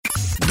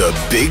The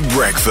Big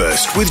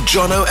Breakfast with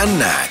Jono and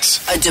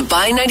Nat. A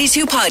Dubai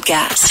 92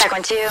 podcast. Check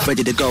 1, 2.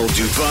 Ready to go.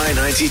 Dubai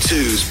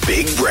 92's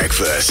Big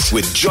Breakfast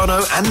with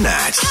Jono and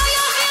Nat.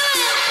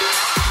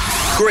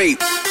 Great.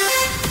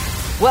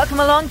 Welcome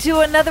along to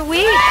another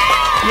week.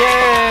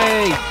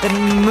 Yay! The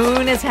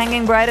moon is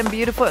hanging bright and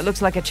beautiful. It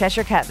looks like a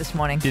Cheshire cat this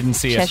morning. Didn't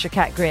see it. Cheshire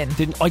cat grin.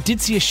 I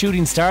did see a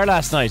shooting star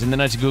last night, and then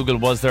I had to Google,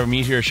 was there a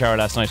meteor shower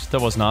last night? There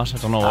was not. I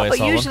don't know why I But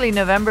saw usually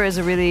November is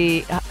a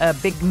really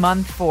big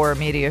month for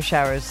meteor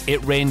showers.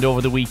 It rained over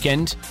the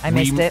weekend. I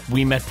missed it.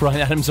 We met Brian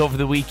Adams over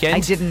the weekend.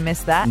 I didn't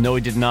miss that. No, we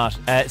did not.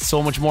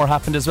 So much more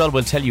happened as well.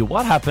 We'll tell you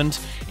what happened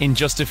in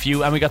just a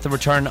few. And we got the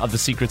return of the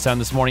Secret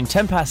Sound this morning.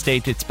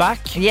 8:10, it's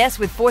back. Yes,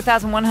 with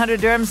 4,100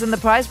 dirhams in the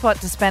prize pot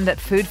to spend at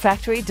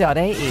foodfactory.ae.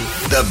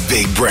 The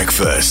Big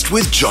Breakfast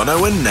with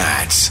Jono and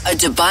Nat. A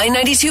Dubai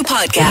 92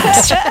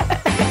 podcast.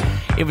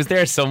 It was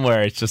there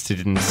somewhere. It just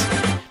didn't.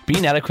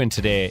 Being eloquent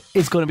today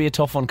is going to be a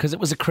tough one because it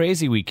was a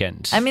crazy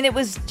weekend. I mean, it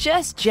was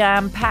just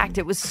jam-packed.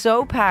 It was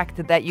so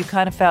packed that you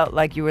kind of felt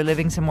like you were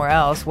living somewhere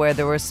else where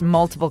there were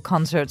multiple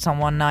concerts on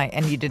one night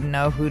and you didn't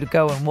know who to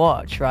go and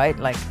watch, right?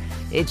 Like,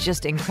 it's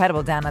just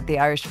incredible. Down at the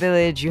Irish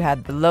Village, you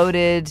had the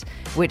Loaded,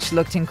 which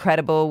looked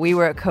incredible. We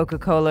were at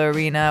Coca-Cola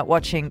Arena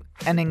watching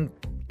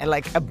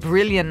a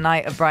brilliant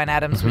night of Brian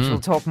Adams, which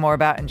we'll talk more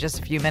about in just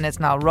a few minutes.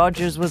 Now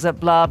Rogers was at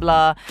blah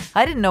blah.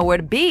 I didn't know where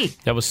to be.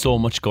 There was so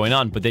much going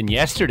on. But then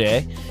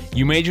yesterday,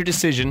 you made your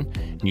decision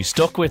and you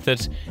stuck with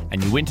it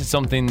and you went to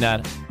something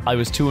that I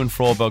was to and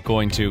fro about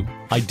going to.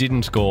 I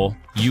didn't go.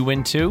 You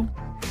went to?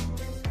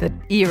 The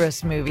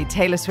Eras movie,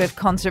 Taylor Swift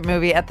concert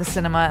movie at the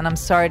cinema, and I'm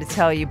sorry to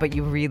tell you, but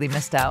you really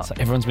missed out. So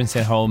everyone's been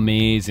saying how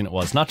amazing it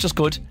was. Not just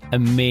good,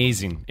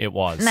 amazing it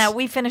was. Now,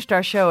 we finished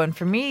our show, and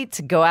for me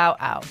to go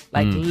out,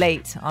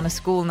 late on a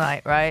school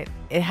night, right,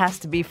 it has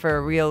to be for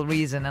a real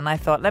reason. And I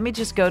thought, let me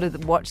just go to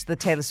watch the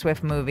Taylor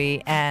Swift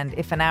movie, and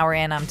if an hour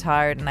in I'm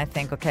tired and I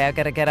think, okay, I've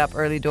got to get up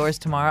early doors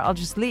tomorrow, I'll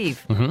just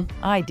leave.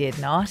 I did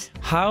not.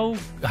 How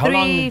Three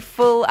long?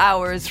 full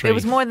hours. 3. It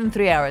was more than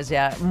 3 hours,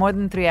 yeah. More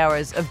than 3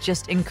 hours of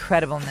just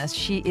incredibleness.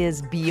 She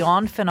is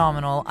beyond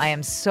phenomenal. I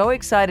am so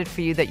excited for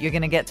you that you're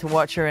going to get to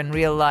watch her in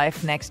real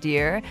life next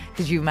year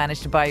because you've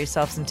managed to buy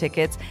yourself some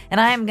tickets.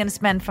 And I am going to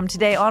spend from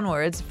today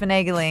onwards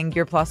finagling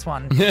your plus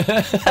one.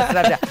 That's what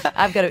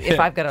I've got to, if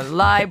I've got to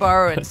lie,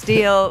 borrow and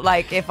steal,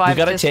 like if I've we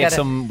gotta just take gotta,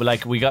 some,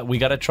 like we got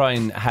to try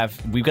and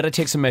we've got to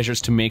take some measures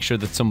to make sure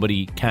that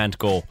somebody can't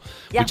go.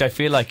 Yeah. Which I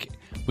feel like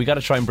we got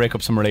to try and break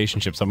up some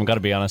relationships. I'm going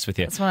to be honest with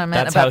you. That's what I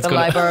meant about the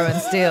lie, borrow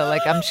and steal.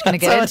 Like, I'm just going to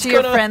get into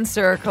your friend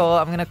circle.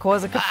 I'm going to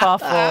cause a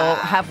kerfuffle,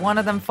 have one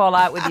of them fall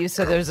out with you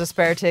so there's a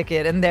spare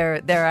ticket, and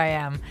there I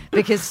am.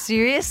 Because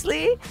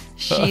seriously,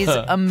 she's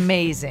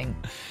amazing.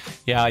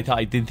 Yeah,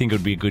 I did think it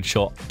would be a good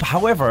show.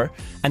 However,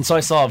 and so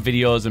I saw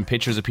videos and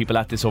pictures of people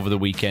at this over the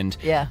weekend.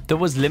 Yeah. There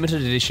was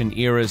limited edition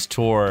Eras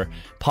Tour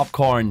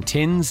popcorn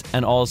tins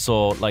and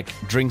also like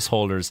drinks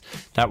holders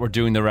that were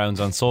doing the rounds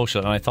on social,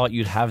 and I thought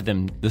you'd have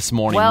them this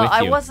morning with you. Well,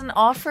 I wasn't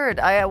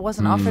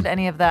offered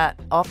any of that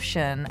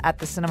option at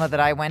the cinema that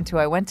I went to.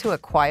 I went to a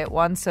quiet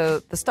one, so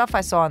the stuff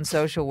I saw on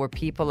social were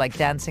people like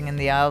dancing in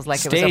the aisles like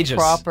Stages. It was a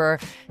proper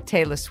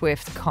Taylor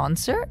Swift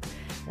concert.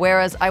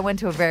 Whereas I went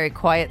to a very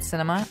quiet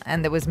cinema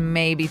and there was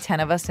maybe 10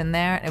 of us in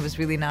there. It was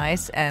really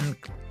nice. And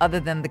other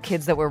than the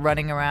kids that were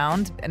running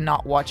around and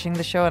not watching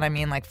the show, and I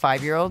mean like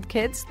 5-year-old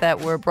kids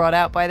that were brought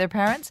out by their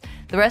parents,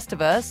 the rest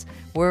of us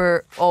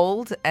were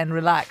old and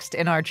relaxed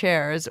in our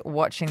chairs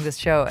watching this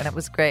show. And it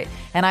was great.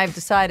 And I've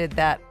decided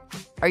that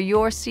are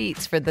your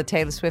seats for the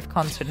Taylor Swift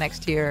concert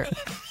next year,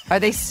 are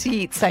they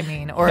seats, I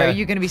mean, or are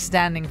you going to be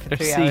standing for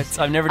 3 hours? Seats.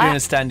 I'm never doing a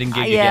standing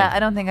gig again. Yeah, I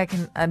don't think I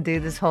can undo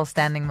this whole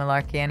standing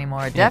malarkey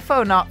anymore.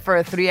 Defo not for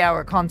a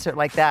 3-hour concert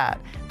like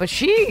that. But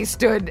she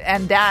stood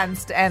and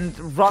danced and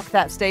rocked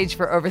that stage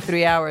for over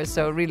 3 hours,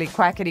 so really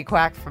quackity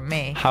quack from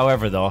me.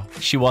 However, though,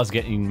 she was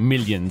getting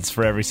millions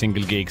for every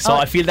single gig. So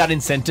I feel that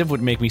incentive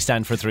would make me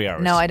stand for 3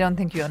 hours. No, I don't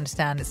think you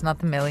understand. It's not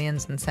the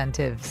millions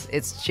incentives.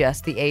 It's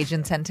just the age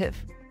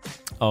incentive.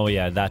 Oh,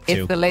 yeah, that too.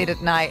 It's the late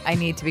at night, I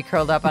need to be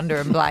curled up under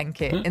a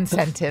blanket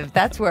incentive.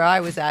 That's where I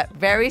was at.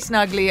 Very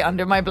snugly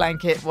under my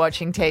blanket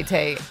watching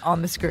Tay-Tay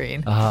on the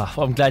screen. Well,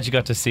 I'm glad you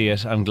got to see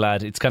it. I'm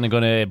glad. It's kind of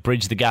going to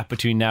bridge the gap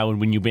between now and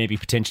when you maybe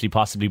potentially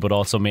possibly but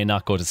also may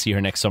not go to see her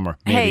next summer.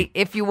 Maybe. Hey,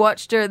 if you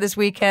watched her this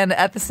weekend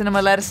at the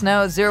cinema, let us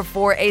know.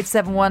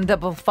 04871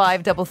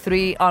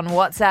 5533 on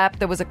WhatsApp.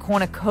 There was a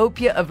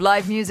cornucopia of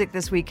live music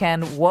this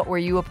weekend. What were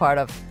you a part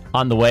of?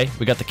 On the way,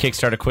 we got the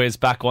Kickstarter quiz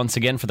back once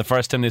again for the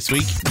first time this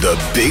week.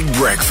 The Big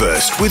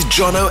Breakfast with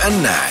Jono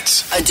and Nat.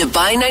 A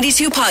Dubai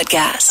 92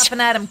 podcast.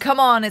 And Adam, come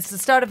on. It's the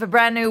start of a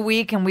brand new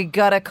week and we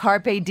gotta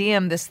carpe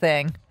diem this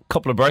thing.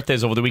 Couple of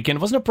birthdays over the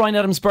weekend. Wasn't it Brian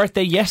Adams'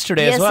 birthday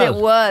yesterday as well? Yes,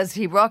 it was.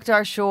 He rocked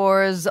our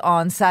shores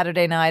on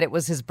Saturday night. It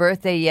was his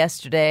birthday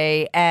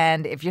yesterday.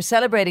 And if you're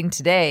celebrating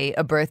today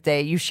a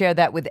birthday, you share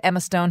that with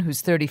Emma Stone,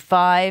 who's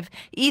 35,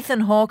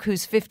 Ethan Hawke,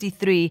 who's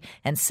 53,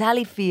 and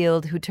Sally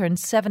Field, who turned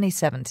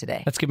 77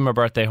 today. Let's give them a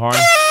birthday horn.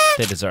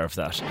 They deserve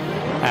that.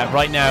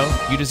 Right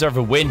now, you deserve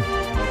a win.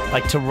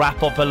 like to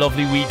wrap up a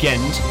lovely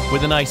weekend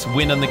with a nice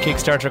win on the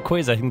Kickstarter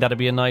quiz. I think that'd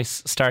be a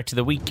nice start to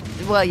the week.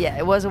 Well, yeah,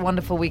 it was a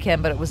wonderful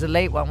weekend, but it was a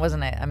late one,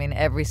 wasn't it? I mean,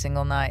 every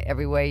single night,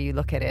 every way you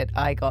look at it,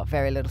 I got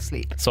very little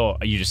sleep. So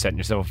are you just setting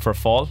yourself up for a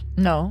fall?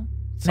 No,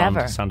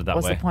 never. Sounded that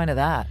What's way. the point of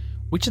that?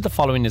 Which of the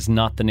following is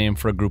not the name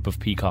for a group of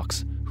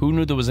peacocks? Who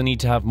knew there was a need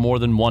to have more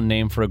than one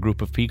name for a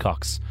group of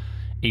peacocks?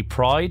 A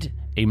pride,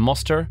 a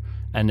muster,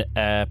 and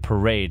a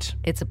parade.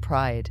 It's a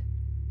pride.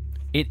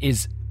 It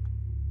is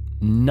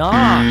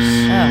not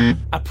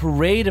a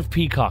parade of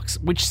peacocks,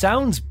 which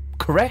sounds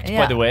correct,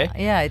 by the way.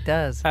 Yeah, it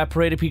does. A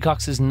parade of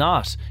peacocks is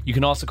not. You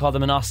can also call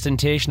them an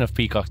ostentation of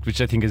peacocks,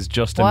 which I think is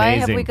just Why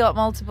amazing. have we got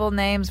multiple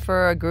names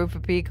for a group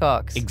of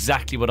peacocks?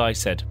 Exactly what I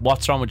said.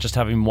 What's wrong with just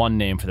having one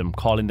name for them?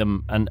 Calling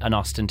them an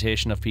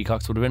ostentation of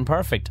peacocks would have been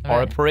perfect. Or a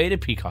Right. parade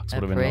of peacocks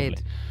would have been parade.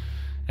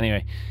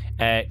 lovely.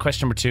 Anyway,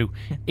 question number 2.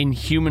 In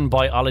human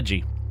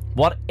biology,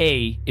 what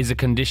A is a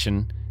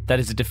condition that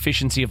is a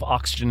deficiency of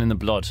oxygen in the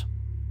blood?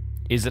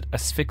 Is it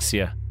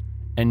asphyxia,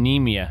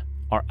 anemia,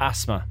 or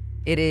asthma?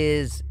 It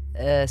is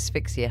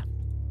asphyxia.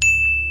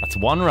 That's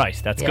one right.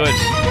 That's good.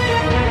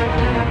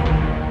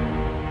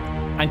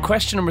 And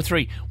question number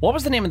 3. What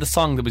was the name of the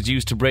song that was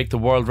used to break the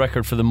world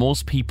record for the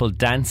most people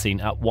dancing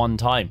at one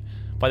time?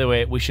 By the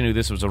way, wish I knew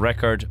this was a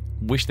record.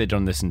 Wish they'd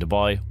done this in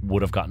Dubai.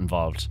 Would have got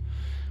involved.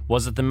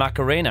 Was it the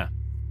Macarena,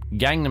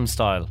 Gangnam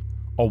Style,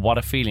 or What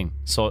a Feeling?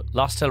 So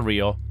Los Del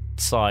Rio,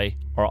 Psy,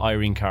 or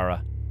Irene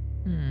Cara?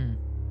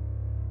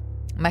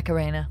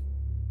 Macarena.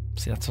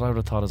 See, that's what I would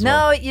have thought as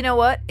well. No, you know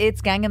what?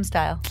 It's Gangnam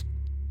Style.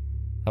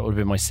 That would have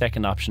been my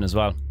second option as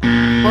well.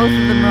 Both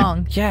of them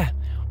wrong. Yeah.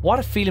 What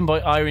a Feeling by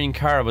Irene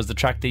Cara was the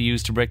track they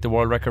used to break the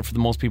world record for the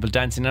most people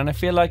dancing, and I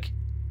feel like,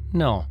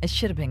 no. It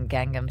should have been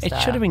Gangnam Style.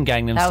 It should have been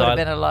Gangnam That Style. would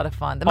have been a lot of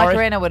fun. The Or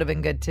Macarena would have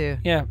been good too.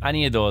 Yeah,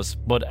 any of those.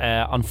 But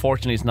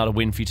unfortunately, it's not a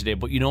win for you today.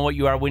 But you know what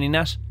you are winning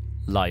at?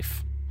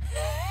 Life.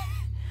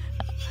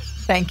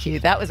 Thank you.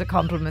 That was a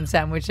compliment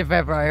sandwich if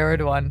ever I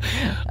heard one.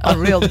 A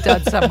real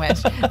dud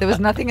sandwich. There was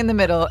nothing in the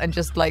middle and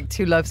just like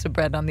 2 loaves of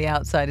bread on the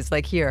outside. It's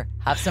like, here,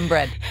 have some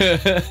bread.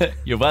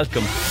 You're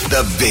welcome.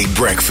 The Big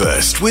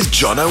Breakfast with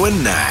Jono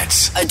and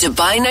Nat. A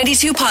Dubai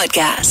 92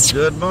 podcast.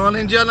 Good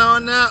morning, Jono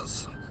and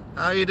Nats.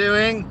 How are you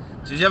doing?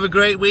 Did you have a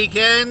great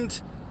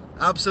weekend?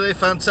 Absolutely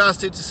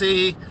fantastic to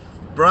see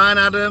Brian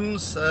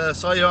Adams.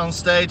 Saw you on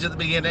stage at the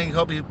beginning.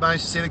 Hope you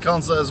managed to see the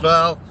concert as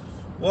well.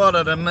 What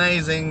an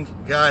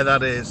amazing guy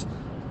that is.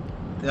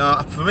 You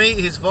know, for me,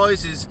 his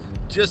voice is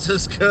just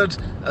as good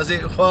as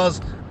it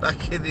was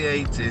back in the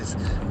 80s.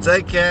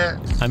 Take care.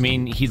 I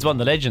mean, he's one of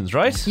the legends,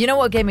 right? You know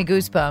what gave me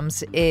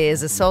goosebumps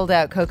is a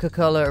sold-out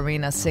Coca-Cola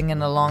arena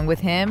singing along with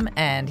him,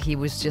 and he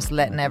was just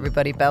letting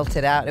everybody belt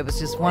it out. It was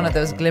just one of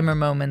those glimmer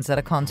moments at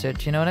a concert.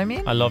 Do you know what I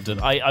mean? I loved it.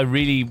 I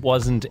really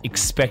wasn't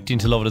expecting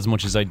to love it as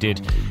much as I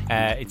did.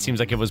 It seems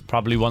like it was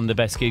probably one of the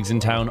best gigs in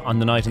town on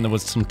the night, and there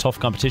was some tough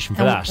competition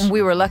for that. And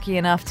we were lucky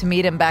enough to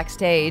meet him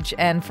backstage,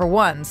 and for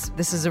once,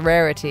 this is a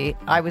rarity,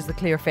 I was the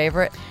clear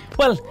favourite.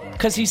 Well,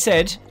 because he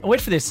said,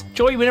 wait for this,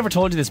 Joey, we never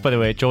told you this, by the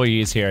way. Joey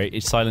is here.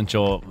 It's Silent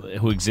Joe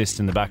who exists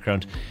in the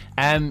background.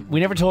 We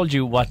never told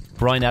you what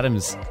Brian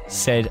Adams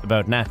said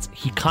about Nats.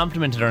 He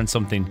complimented her on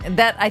something.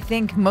 That I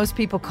think most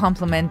people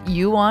compliment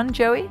you on,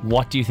 Joey.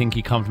 What do you think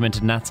he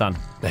complimented Nats on?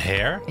 The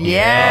hair?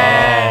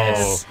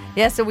 Yes.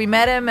 Yeah, so we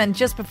met him, and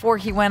just before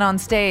he went on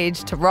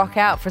stage to rock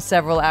out for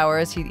several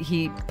hours,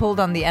 he pulled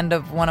on the end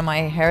of one of my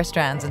hair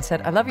strands and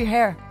said, I love your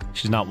hair.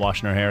 She's not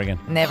washing her hair again.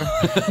 Never.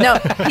 No,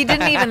 he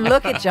didn't even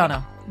look at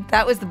Jono.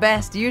 That was the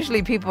best.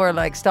 Usually people are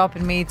like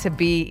stopping me to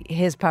be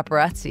his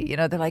paparazzi. You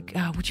know, they're like,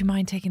 oh, would you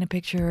mind taking a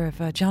picture of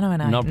Jono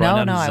and I? No,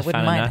 Brian Adams I is a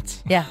wouldn't fan of mind.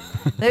 Nats. Yeah.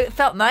 It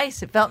felt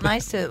nice. It felt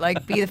nice to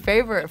like be the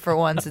favourite for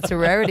once. It's a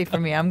rarity for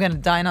me. I'm going to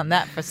dine on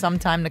that for some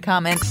time to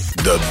come. And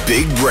The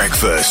Big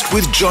Breakfast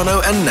with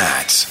Jono and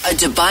Nat. A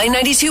Dubai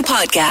 92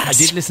 podcast. I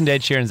did listen to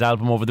Ed Sheeran's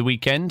album over the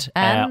weekend,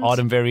 And?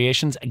 Autumn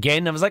Variations.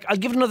 Again, I was like, I'll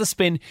give it another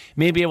spin.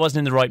 Maybe I wasn't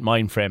in the right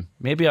mind frame.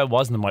 Maybe I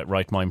was in the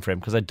right mind frame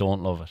because I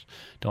don't love it.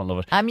 Don't love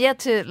it. I'm yet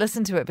to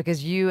listen to it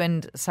because you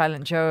and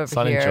Silent Joe over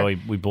Silent here Joy,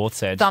 we both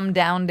said. thumb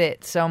downed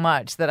it so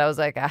much that I was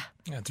like, Yeah,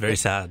 it's very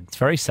sad. It's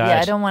very sad.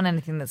 yeah, I don't want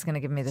anything that's going to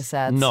give me the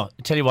sads. No,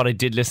 tell you what I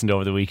did listen to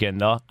over the weekend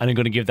though, and I'm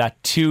going to give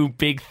that 2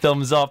 big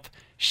thumbs up.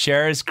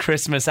 Cher's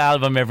Christmas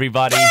album,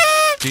 everybody.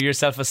 Do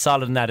yourself a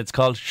solid in that. It's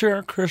called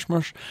Cher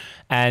Christmas,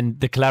 and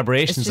the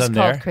collaborations It's just on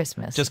there. called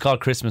Christmas. Just called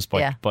Christmas by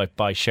Yeah.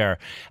 by Cher.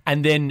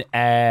 And then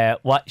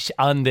what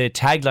on the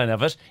tagline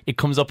of it, it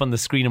comes up on the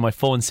screen of my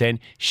phone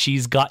saying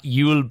 "She's got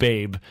Yule,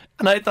 babe,"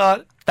 and I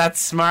thought that's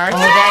smart. Oh,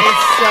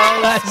 that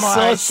That's is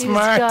so so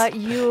smart. smart.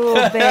 She's got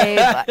you,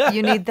 babe.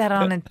 You need that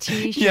on a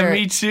t-shirt. Yeah,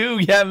 me too.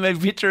 Yeah, my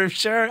picture of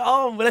Cher.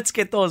 Oh, well, let's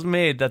get those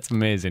made. That's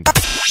amazing.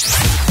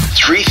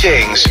 3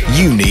 things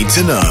you need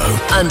to know.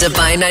 On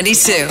Dubai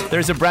 92.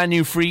 There's a brand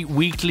new free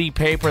weekly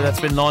paper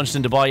that's been launched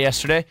in Dubai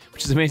yesterday,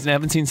 which is amazing. I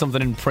haven't seen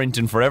something in print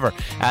in forever.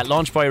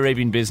 Launched by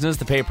Arabian Business,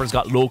 the paper's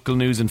got local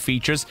news and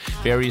features,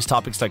 various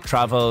topics like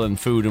travel and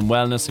food and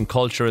wellness and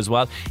culture as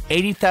well.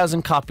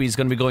 80,000 copies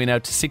going to be going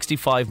out to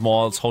 65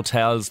 malls,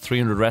 hotels,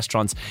 300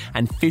 restaurants,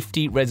 and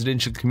 50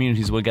 residential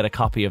communities will get a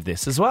copy of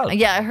this as well.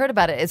 Yeah, I heard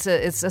about it.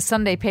 It's a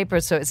Sunday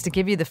paper, so it's to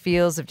give you the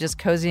feels of just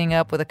cozying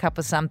up with a cup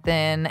of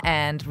something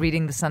and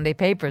reading the Sunday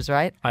papers,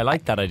 right? I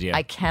like that idea.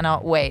 I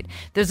cannot wait.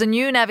 There's a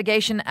new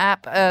navigation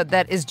app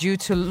that is due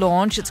to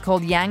launch. It's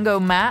called Yango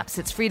Maps.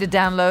 It's free to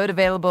download,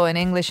 available in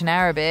English and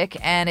Arabic,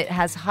 and it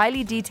has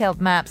highly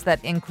detailed maps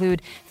that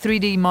include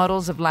 3D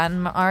models of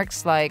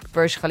landmarks like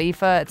Burj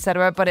Khalifa,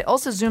 etc. But it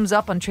also zooms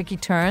up on tricky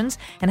turns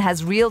and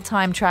has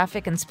real-time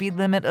traffic and speed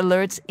limit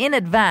alerts in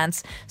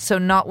advance, so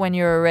not when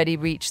you're already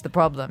reached the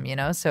problem, you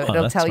know? So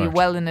it'll tell you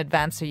well in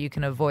advance so you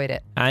can avoid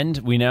it. And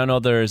we now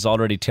know there's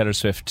already Taylor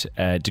Swift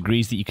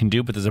degrees that you can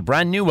do, but there's a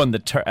brand new one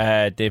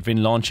that they've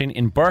been launching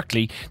in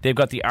Berkeley. They've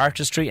got the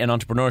Artistry and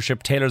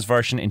Entrepreneurship Taylor's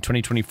version in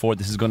 2024.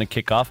 This is going to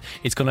kick off.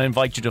 It's going to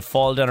invite you to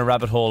fall down a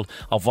rabbit hole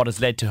of what has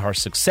led to her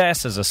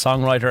success as a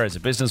songwriter, as a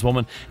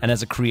businesswoman, and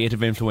as a creative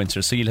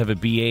influencer. So you'll have a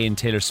BA in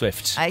Taylor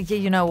Swift. Yeah,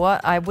 you know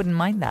what? I wouldn't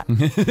mind that.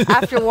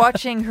 After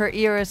watching her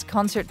Eras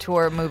concert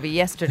tour movie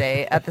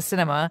yesterday at the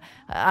cinema,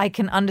 I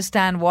can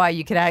understand why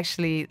you could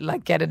actually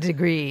get a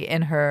degree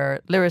in her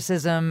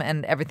lyricism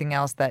and everything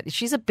else. That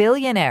she's a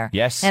billionaire.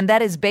 Yes. And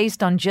that is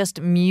based on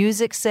just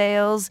music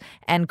sales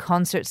and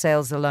concert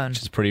sales alone.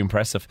 Which is pretty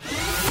impressive.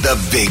 The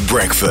Big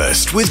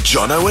Breakfast with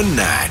Jono and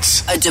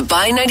Nat. A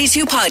Dubai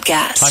 92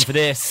 podcast. Time for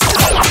this.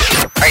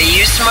 Are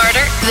you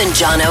smarter than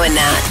Jono and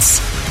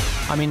Nats?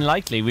 I mean,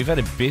 likely. We've had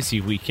a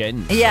busy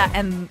weekend. Yeah,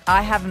 and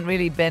I haven't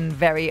really been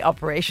very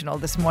operational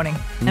this morning.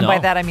 And by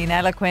that I mean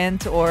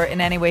eloquent or in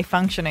any way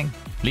functioning.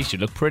 At least you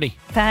look pretty.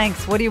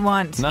 Thanks. What do you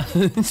want? No,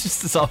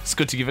 it's always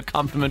good to give a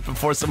compliment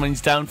before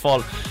someone's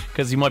downfall,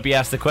 because you might be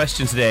asked the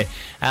question today.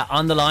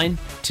 On the line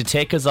to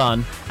take us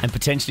on and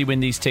potentially win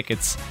these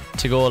tickets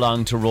to go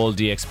along to Roll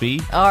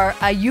DXB are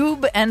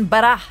Ayub and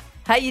Barah.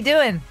 How you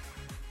doing?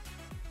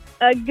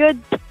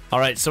 Good. All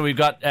right, so we've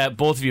got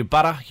both of you.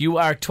 Barah, you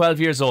are 12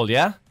 years old,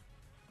 yeah?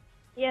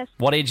 Yes.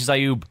 What age is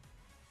Ayub?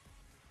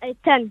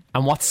 10.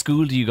 And what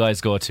school do you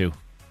guys go to?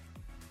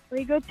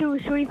 We go to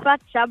Shuifat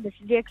Shabbos,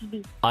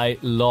 DXB. I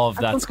love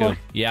that school.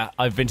 Yeah,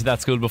 I've been to that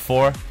school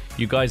before.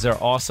 You guys are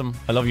awesome.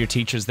 I love your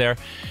teachers there.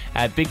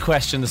 Big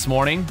question this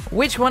morning.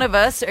 Which one of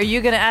us are you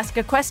going to ask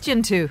a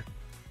question to?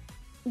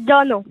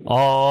 Jono.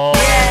 Oh.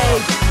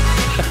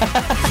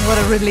 What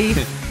a relief.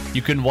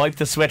 You can wipe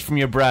the sweat from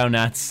your brow,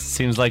 Nats.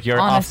 Seems like you're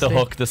Honestly, off the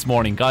hook this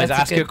morning. Guys,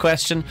 that's ask you a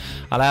question.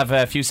 I'll have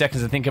a few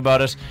seconds to think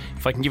about it.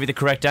 If I can give you the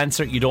correct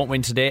answer, you don't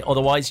win today.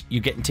 Otherwise,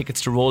 you're getting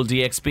tickets to Roll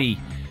DXB.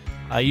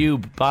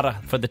 Ayub, Bara,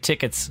 for the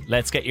tickets,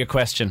 let's get your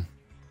question.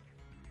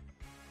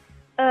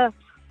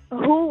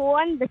 Who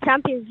won the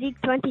Champions League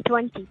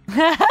 2020?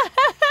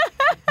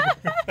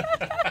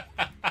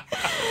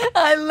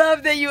 I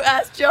love that you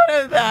asked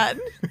Jono that.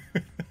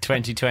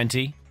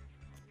 2020.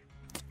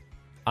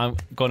 I'm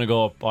going to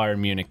go Bayern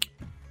Munich.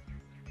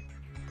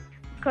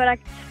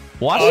 Correct.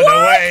 What? Oh,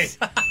 no way.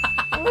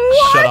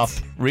 Shut up.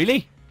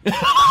 Really? You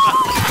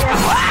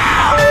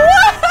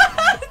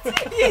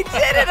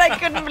did it. I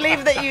couldn't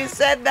believe that you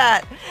said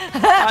that.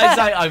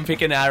 I'm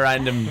picking a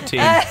random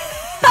team.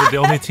 Is it the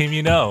only team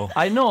you know?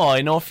 I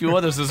know a few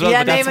others as well.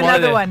 Yeah, but that's name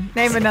another one.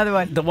 Name another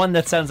one. The one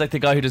that sounds like the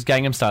guy who does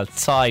Gangnam Style.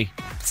 PSY.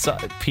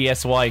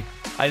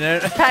 I know.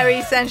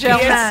 Paris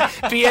Saint-Germain.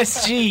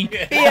 PSG.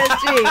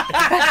 PSG.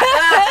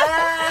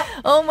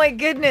 Oh my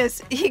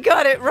goodness. He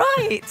got it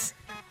right.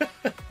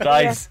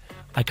 Guys,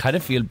 I kind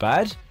of feel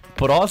bad,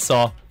 but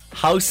also,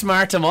 how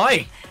smart am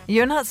I?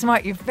 You're not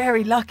smart. You're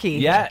very lucky.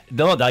 Yeah,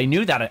 no, I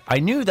knew that.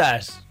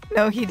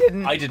 No, he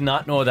didn't. I did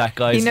not know that,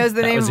 guys. He knows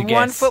the That name was of a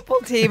one guess.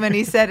 football team and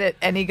he said it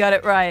and he got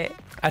it right.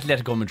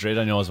 Atletico Madrid,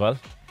 I know as well.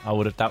 That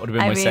would have been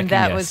my I mean, second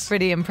that guess. was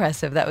pretty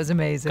impressive. That was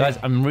amazing. Guys,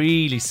 I'm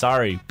really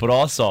sorry, but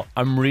also,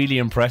 I'm really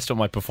impressed with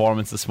my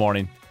performance this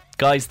morning.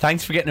 Guys,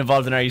 thanks for getting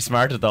involved in Are You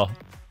Smarter, though.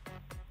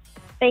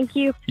 Thank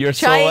you. You're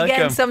Try so welcome.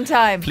 again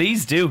sometime.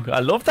 Please do. I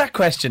love that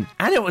question.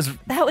 And it was...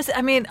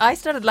 I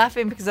started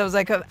laughing because I was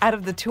like, out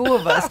of the two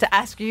of us to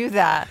ask you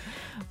that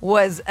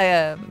was,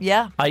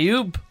 yeah.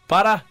 Ayub,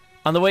 Bara,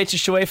 on the way to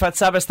Shuaifat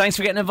Sabas. Thanks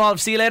for getting involved.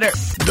 See you later.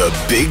 The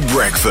Big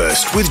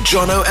Breakfast with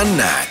Jono and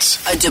Nat.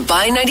 A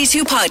Dubai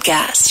 92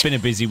 podcast. It's been a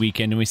busy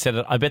weekend, and we said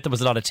that I bet there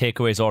was a lot of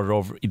takeaways ordered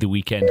over the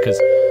weekend because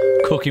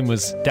cooking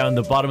was down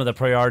the bottom of the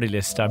priority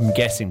list, I'm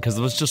guessing, because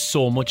there was just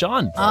so much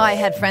on. I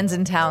had friends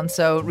in town,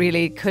 so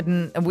really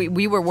couldn't.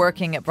 We were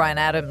working at Brian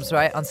Adams,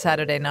 right, on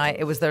Saturday night.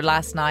 It was their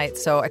last night,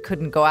 so I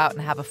couldn't go out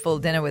and have a full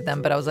dinner with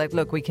them. But I was like,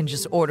 look, we can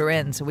just order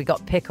in. So we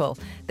got pickle.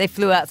 They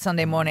flew out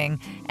Sunday morning,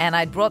 and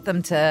I brought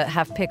them to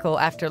have pickle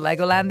after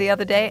Legoland the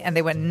other day, and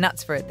they went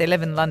nuts for it. They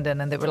live in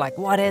London, and they were like,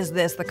 what is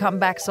this? The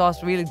comeback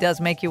sauce really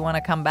does make you want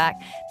to come back.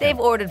 They've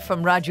ordered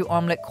from Raju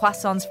Omelette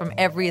croissants from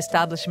every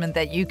establishment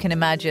that you can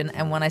imagine.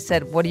 And when I said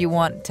said, what do you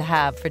want to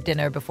have for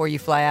dinner before you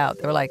fly out?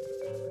 They were like,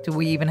 do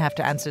we even have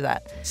to answer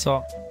that?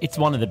 So it's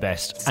one of the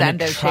best. Sando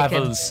and it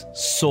travels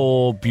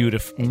so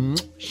beautiful.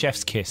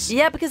 Chef's kiss.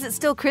 Yeah, because it's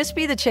still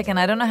crispy, the chicken.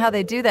 I don't know how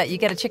they do that. You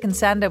get a chicken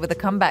sando with a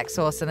comeback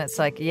sauce and it's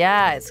like,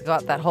 yeah, it's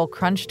got that whole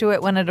crunch to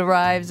it when it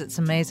arrives. It's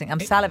amazing. I'm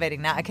salivating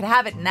now. I could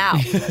have it now.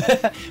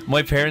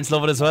 My parents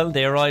love it as well.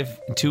 They arrive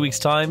in 2 weeks'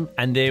 time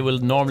and they will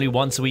normally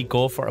once a week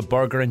go for a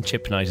burger and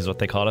chip night is what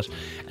they call it.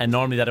 And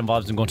normally that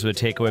involves them going to a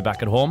takeaway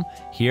back at home.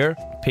 Here,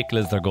 pickle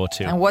is their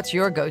go-to. And what's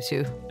your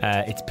go-to?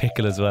 It's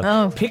pickle as well.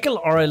 Oh.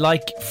 Pickle, or I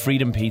like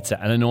Freedom Pizza.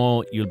 And I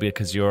know you'll be,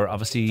 because you're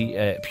obviously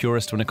a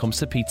purist when it comes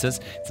to pizzas.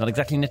 It's not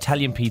exactly an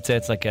Italian pizza.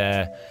 It's like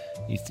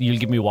you'll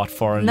give me what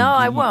for? No,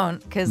 I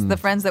won't, because the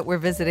friends that we're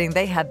visiting,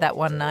 they had that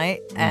one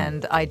night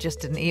and I just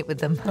didn't eat with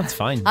them. That's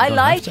fine. I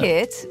like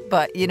it,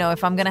 but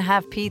if I'm going to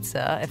have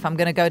pizza, if I'm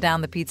going to go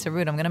down the pizza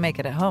route, I'm going to make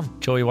it at home.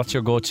 Joey, what's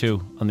your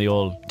go-to on the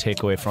old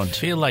takeaway front? I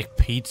feel like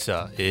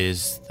pizza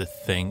is the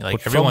thing.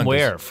 Like but from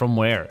where? From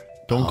where?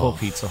 Don't go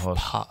Pizza Hut.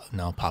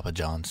 Papa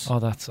John's. Oh, I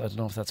don't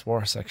know if that's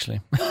worse,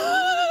 actually.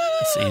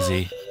 It's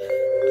easy.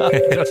 I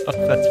don't know if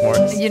that's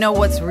worse. You know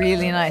what's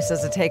really nice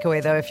as a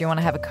takeaway, though, if you want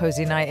to have a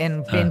cozy night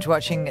in, binge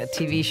watching a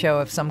TV show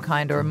of some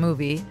kind or a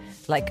movie,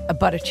 like a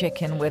butter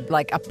chicken with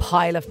like a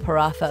pile of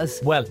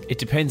parathas. Well, it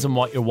depends on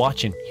what you're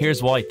watching.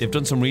 Here's why. They've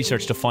done some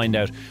research to find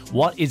out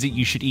what is it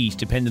you should eat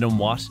depending on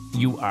what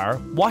you are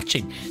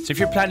watching. So if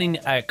you're planning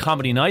a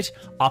comedy night,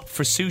 opt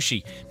for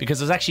sushi, because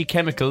there's actually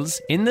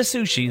chemicals in the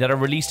sushi that are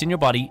released in your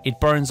body. It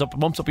bumps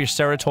up your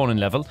serotonin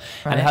level,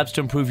 and it helps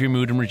to improve your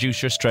mood and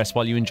reduce your stress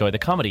while you enjoy the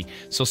comedy.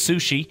 So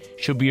sushi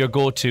should be your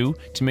go-to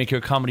to make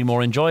your comedy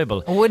more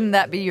enjoyable. Wouldn't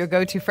that be your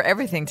go-to for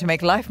everything to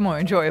make life more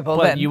enjoyable?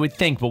 Well, then? you would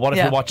think, but what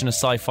if you're watching a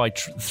sci-fi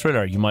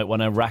thriller? You might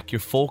want to rack your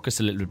focus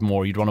a little bit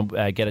more. You'd want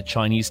to get a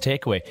Chinese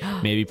takeaway.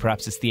 Maybe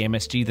perhaps it's the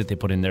MSG that they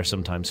put in there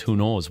sometimes. Who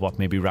knows what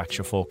maybe racks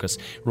your focus.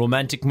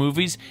 Romantic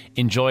movies,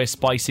 enjoy a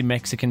spicy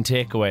Mexican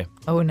takeaway.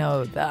 Oh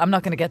no, I'm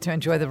not going to get to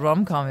enjoy the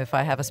rom-com if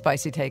I have a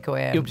spicy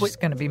takeaway. I'm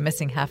just going to be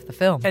missing half the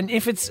film. And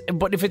if it's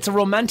a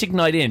romantic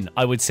night in,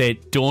 I would say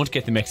don't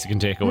get the Mexican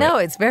takeaway. No,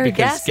 it's very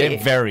gassy.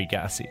 Get very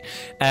gassy.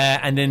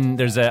 And then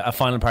there's a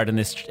final part in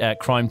this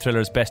crime thriller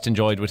is best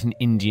enjoyed with an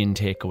Indian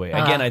takeaway.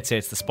 Again, I'd say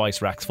it's the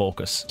spice racks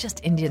focus. Just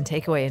Indian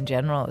takeaway in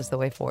general is the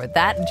way forward.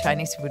 That and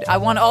Chinese food. I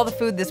want all the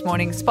food this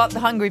morning. Spot the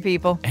hungry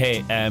people.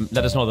 Hey,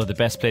 let us know that the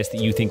best place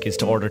that you think is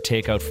to order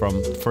takeout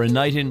from for a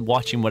night in,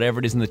 watching whatever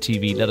it is on the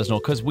TV. Let us know,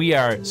 because we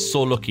are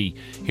so lucky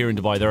here in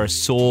Dubai. There are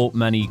so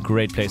many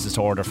great places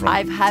to order from.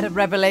 I've had a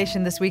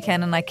revelation this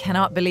weekend, and I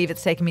cannot believe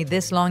it's taken me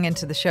this long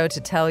into the show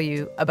to tell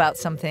you about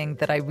something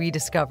that I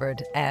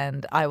rediscovered,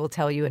 and I will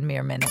tell you in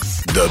mere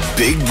minutes. The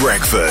Big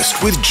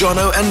Breakfast with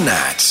Jono and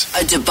Nat.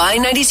 A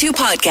Dubai 92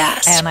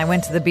 podcast. And I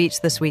went to the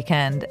beach this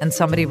weekend, and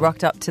somebody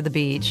rocked up to the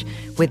beach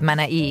with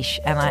manaish,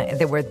 and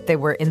they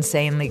were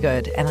insanely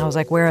good. And I was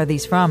like, where are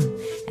these from?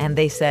 And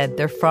they said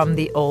they're from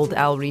the old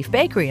Al Reef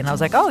Bakery. And I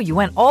was like, oh, you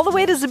went all the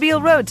way to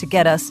Zabeel Road to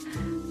get us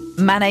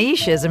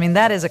manaishes. I mean,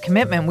 that is a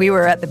commitment. We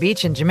were at the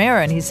beach in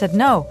Jumeirah, and he said,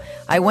 no,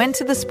 I went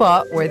to the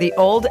spot where the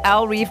old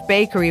Al Reef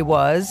Bakery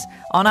was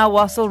on Al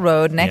Wasl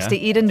Road next to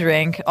Eat and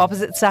Drink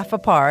opposite Safa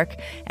Park,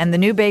 and the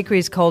new bakery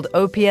is called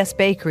OPS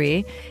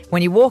Bakery.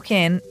 When you walk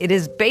in, it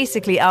is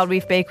basically Al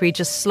Reef Bakery,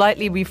 just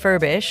slightly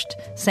refurbished,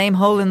 same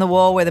hole in the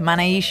wall where the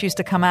manaish used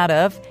to come out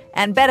of,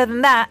 and better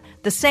than that,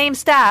 the same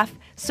staff.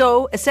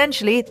 So,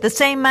 essentially, the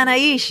same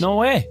manaish. No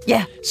way.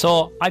 Yeah.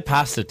 So, I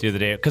passed it the other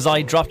day because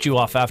I dropped you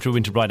off after we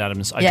went to Brian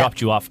Adams. I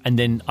dropped you off, and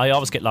then I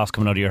always get lost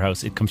coming out of your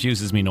house. It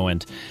confuses me no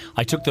end.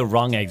 I took the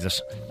wrong exit,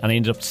 and I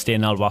ended up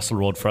staying on Al Wasl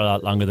Road for a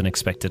lot longer than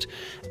expected.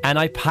 And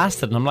I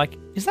passed it, and I'm like,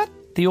 is that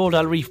the old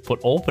Al Reef put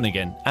open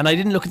again? And I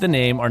didn't look at the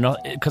name or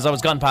not, because I was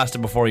gone past it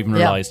before I even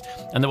realised.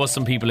 And there was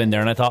some people in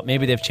there, and I thought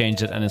maybe they've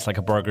changed it and it's like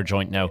a burger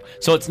joint now.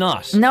 So it's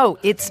not. No,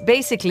 it's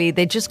basically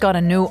they just got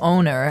a new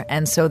owner,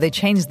 and so they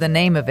changed the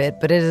name of it,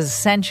 but it is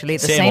essentially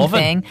the same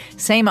thing.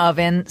 Same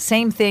oven,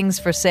 same things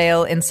for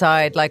sale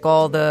inside, like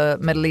all the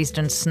Middle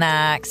Eastern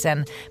snacks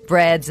and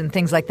breads and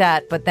things like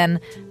that. But then,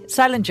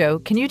 Silent Joe,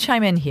 can you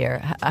chime in here?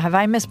 Have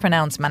I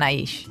mispronounced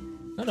manaish?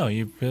 No,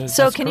 you.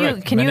 So can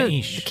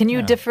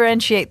you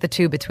differentiate the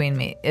two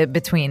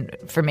between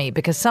for me?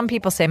 Because some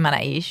people say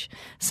manaish,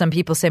 some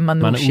people say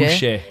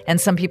manouche,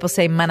 and some people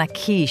say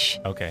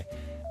manakish. Okay,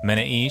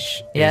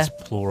 manaish is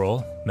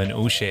plural,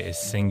 manouche is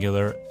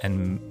singular,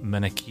 and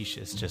manakish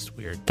is just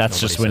weird.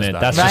 That's Nobody just when says that.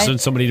 that's Right? just when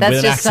somebody That's with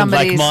an just accent like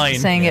somebody's mine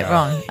saying it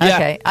wrong.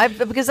 Yeah.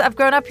 Okay, because I've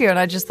grown up here, and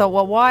I just thought,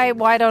 well,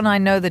 why don't I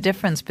know the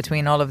difference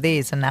between all of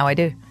these? And now I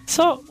do.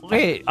 So,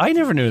 wait, I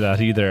never knew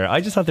that either. I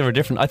just thought they were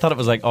different. I thought it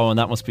was like, oh, and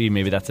that must be,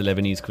 maybe that's a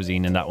Lebanese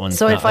cuisine and that one.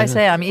 So if I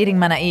say I'm eating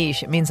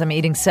manaish, it means I'm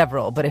eating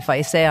several. But if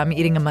I say I'm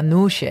eating a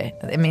manouche,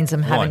 it means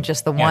I'm having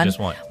just the one. Just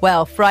one.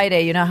 Well,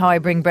 Friday, you know how I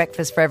bring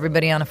breakfast for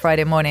everybody on a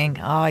Friday morning?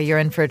 Oh, you're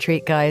in for a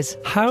treat, guys.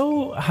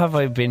 How how have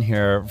I been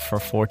here for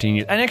 14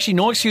 years? And actually,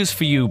 no excuse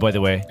for you, by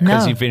the way,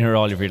 because you've been here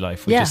all of your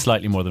life, which is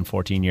slightly more than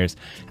 14 years,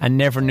 and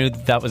never knew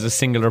that was a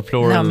singular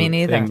plural. No, me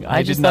neither. Thing.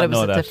 I just thought it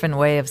was a different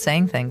way of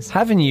saying things.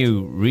 Haven't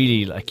you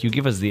really, like, you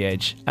give us the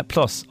edge.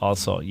 Plus,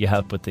 also, you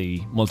help with the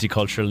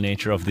multicultural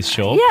nature of this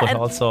show, but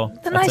also,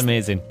 that's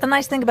amazing. The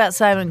nice thing about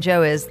Silent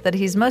Joe is that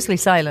he's mostly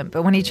silent,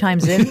 but when he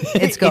chimes in,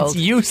 it's gold. It's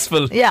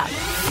useful. Yeah.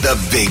 The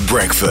Big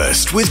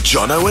Breakfast with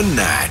Jono and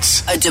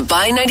Nat. A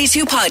Dubai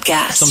 92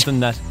 podcast. Something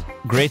that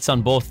grates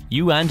on both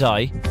you and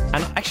I.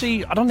 And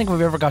actually, I don't think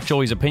we've ever got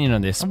Joey's opinion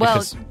on this,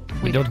 because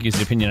we don't give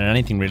his opinion on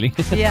anything, really.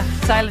 Yeah,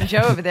 Silent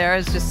Joe over there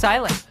is just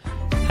silent.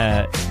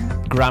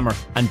 Grammar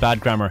and bad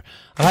grammar.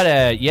 I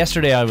had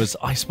yesterday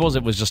I suppose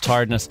it was just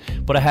tiredness,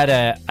 but I had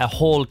a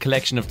whole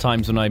collection of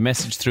times when I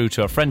messaged through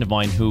to a friend of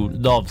mine who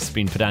loves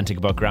being pedantic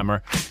about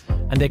grammar,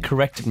 and they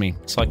corrected me,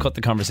 so I cut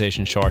the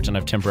conversation short and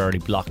I've temporarily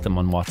blocked them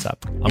on WhatsApp.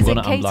 I'm going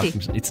to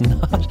unblock them. It's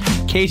not.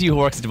 Katie, who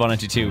works at Dubai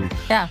 92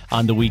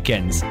 on the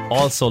weekends,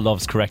 also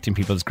loves correcting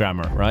people's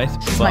grammar, right?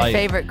 She's my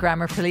favourite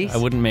grammar police. I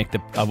wouldn't make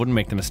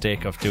the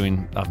mistake of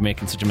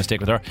making such a mistake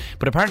with her.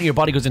 But apparently your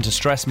body goes into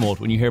stress mode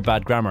when you hear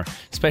bad grammar,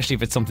 especially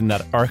if it's something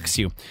that irks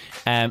you.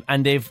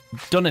 And they've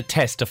done a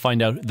test to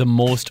find out the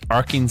most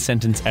irking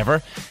sentence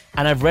ever.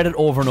 And I've read it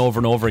over and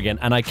over and over again,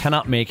 and I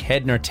cannot make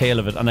head nor tail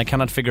of it, and I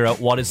cannot figure out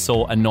what is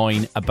so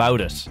annoying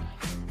about it.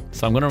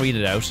 So I'm going to read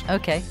it out.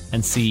 Okay.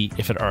 And see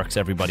if it irks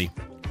everybody.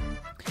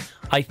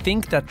 I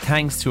think that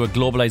thanks to a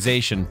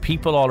globalization,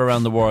 people all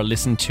around the world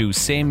listen to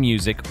same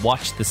music,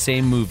 watch the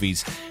same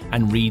movies,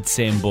 and read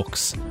same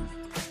books.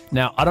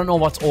 Now, I don't know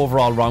what's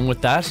overall wrong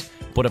with that,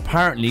 but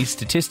apparently,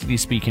 statistically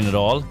speaking at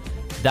all,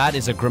 that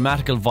is a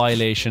grammatical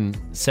violation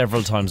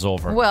several times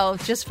over. Well,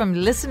 just from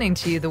listening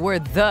to you, the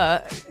word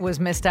 "the" was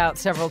missed out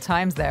several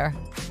times there.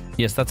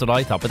 Yes, that's what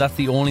I thought, but that's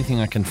the only thing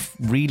I can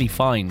really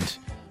find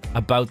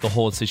about the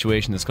whole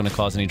situation that's going to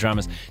cause any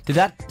dramas. Did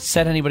that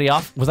set anybody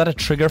off? Was that a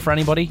trigger for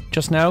anybody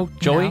just now?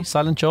 Joey? No.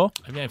 Silent Joe?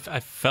 I mean,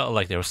 I felt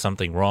like there was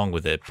something wrong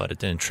with it, but it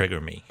didn't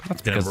trigger me.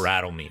 It didn't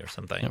rattle me or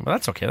something. Yeah, well,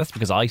 that's okay. That's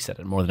because I said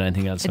it more than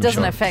anything else. It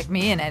doesn't affect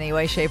me in any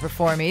way, shape or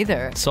form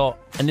either. So,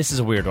 and this is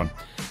a weird one.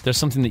 There's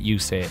something that you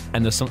say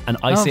and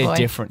I say it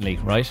differently,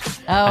 right?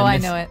 Oh, I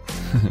know it.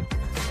 You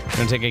want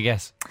to take a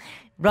guess?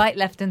 Right,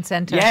 left and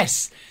centre.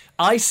 Yes.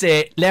 I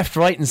say left,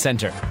 right and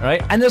centre,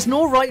 right? And there's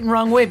no right and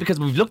wrong way because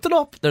we've looked it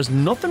up. There's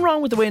nothing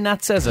wrong with the way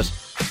Nat says it.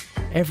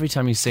 Every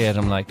time you say it,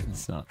 I'm like,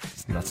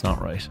 that's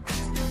not right.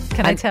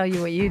 Can I tell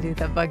you what you do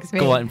that bugs me?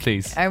 Go on,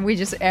 please. And we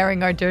just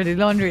airing our dirty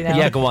laundry now.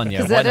 Yeah, go on, yeah.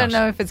 Because I don't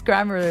know if it's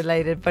grammar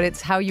related, but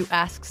it's how you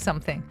ask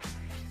something.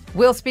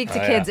 We'll speak to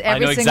kids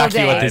every single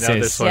day. I know exactly what this I know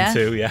is. this one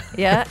too, yeah.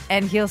 Yeah,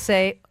 and he'll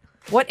say,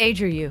 what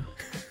age are you?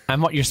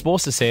 And what you're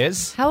supposed to say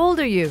is, how old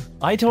are you?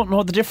 I don't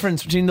know the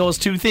difference between those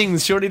two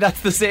things. Surely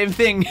that's the same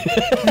thing.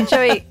 And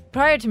Joey,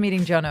 prior to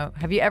meeting Jono,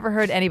 have you ever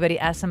heard anybody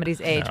ask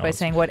somebody's age by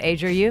saying, what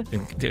age are you? I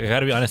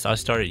gotta be honest, I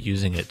started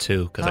using it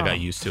too because I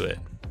got used to it.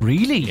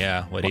 Really?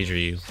 Yeah, what age are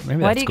you?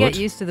 Maybe why do you good.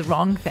 get used to the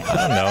wrong thing? I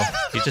don't know.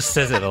 He just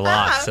says it a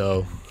lot,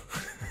 so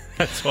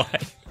that's why.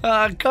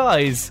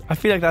 Guys, I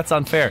feel like that's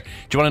unfair. Do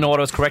you want to know what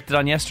I was corrected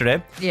on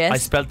yesterday? Yes. I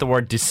spelt the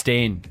word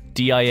disdain.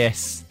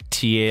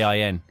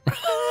 D-I-S-T-A-I-N.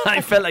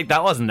 I felt like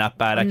that wasn't that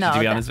bad, actually, to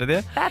be honest with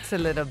you. That's a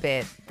little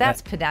bit.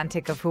 That's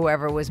pedantic of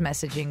whoever was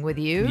messaging with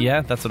you.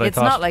 Yeah, that's what I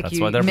thought. It's not like that's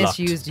you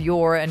misused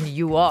your and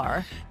you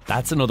are.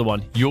 That's another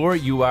one. Your,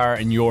 you are,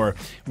 and your.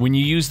 When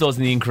you use those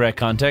in the incorrect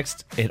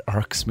context, it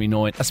irks me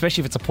knowing,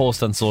 especially if it's a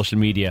post on social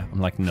media.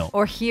 I'm like, no.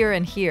 Or here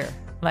and here.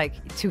 Like,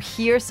 to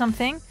hear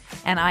something,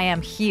 and I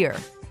am here.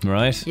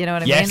 Right. You know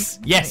what I mean?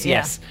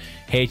 Yes.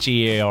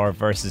 H-E-A-R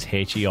versus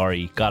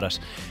H-E-R-E. Got it.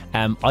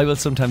 I will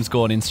sometimes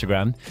go on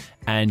Instagram,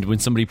 and when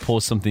somebody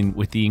posts something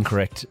with the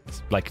incorrect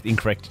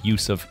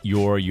use of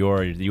your,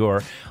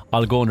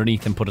 I'll go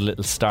underneath and put a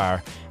little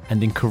star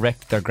and then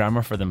correct their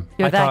grammar for them.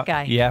 You're that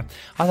guy. Yeah.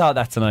 I thought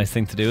that's a nice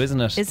thing to do,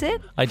 isn't it? Is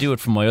it? I do it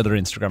from my other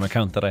Instagram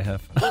account that I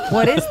have.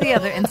 What is the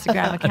other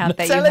Instagram account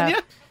that you have? You.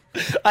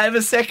 I have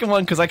a second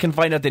one because I can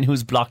find out then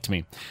who's blocked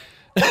me.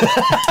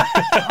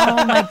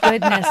 Oh my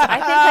goodness. I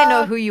think I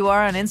know who you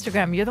are on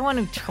Instagram. You're the one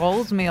who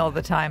trolls me all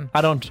the time.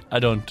 I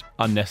don't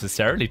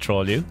unnecessarily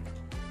troll you.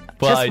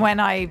 Just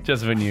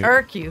when you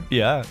irk you.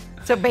 Yeah.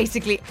 So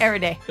basically, every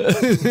day.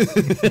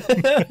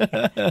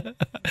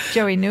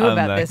 Joey knew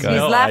about this. He's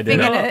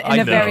laughing in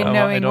a very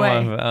knowing way.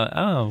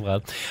 On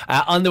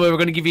the way, we're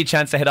going to give you a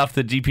chance to head off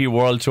the DP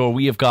World Tour.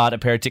 We have got a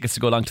pair of tickets to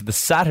go along to the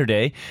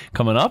Saturday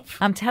coming up.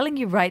 I'm telling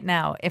you right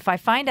now, if I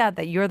find out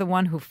that you're the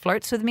one who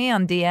flirts with me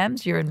on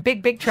DMs, you're in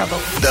big, big trouble.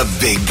 The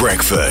Big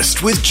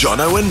Breakfast with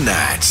Jono and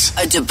Nat.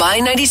 A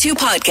Dubai 92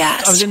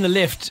 podcast. I was in the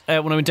lift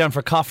when I went down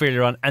for coffee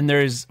earlier on, and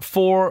there's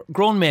 4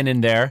 grown men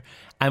in there.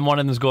 And one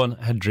of them was going,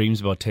 I had dreams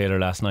about Taylor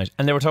last night.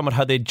 And they were talking about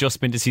how they'd just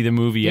been to see the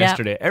movie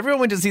yesterday. Everyone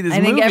went to see this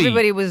movie. I think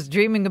everybody was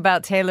dreaming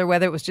about Taylor,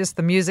 whether it was just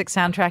the music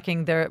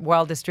soundtracking their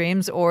wildest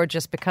dreams or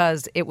just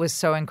because it was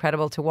so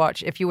incredible to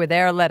watch. If you were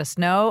there, let us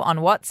know on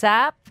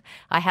WhatsApp.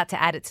 I had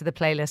to add it to the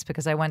playlist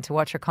because I went to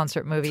watch her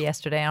concert movie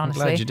yesterday,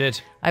 honestly. I'm glad you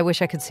did. I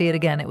wish I could see it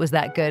again. It was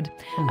that good.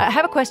 I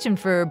have a question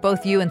for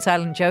both you and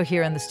Silent Joe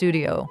here in the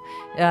studio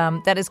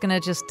that is going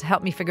to just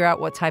help me figure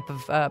out what type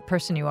of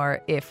person you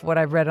are if what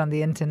I've read on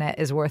the internet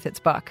is worth its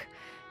buck.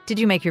 Did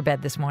you make your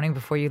bed this morning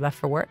before you left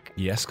for work?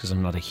 Yes, because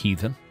I'm not a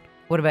heathen.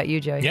 What about you,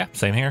 Joey? Yeah,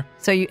 same here.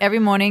 So you every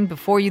morning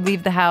before you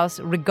leave the house,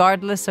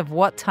 regardless of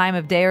what time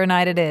of day or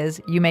night it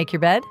is, you make your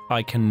bed?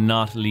 I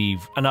cannot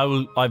leave. And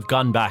I've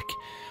gone back.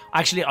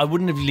 Actually, I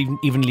wouldn't have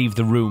even leave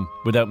the room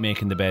without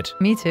making the bed.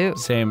 Me too.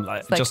 Same.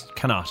 I just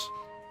cannot.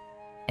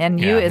 And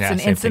you, it's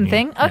an instant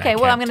thing? Okay,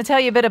 well, I'm going to tell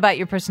you a bit about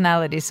your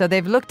personality. So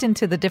they've looked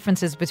into the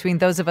differences between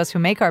those of us who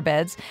make our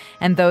beds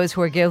and those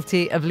who are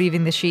guilty of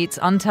leaving the sheets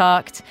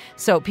untucked.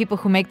 So people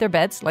who make their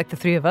beds, like the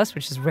three of us,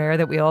 which is rare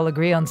that we all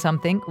agree on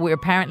something, we're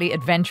apparently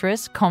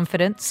adventurous,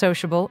 confident,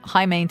 sociable,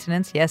 high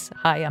maintenance. Yes,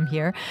 hi, I'm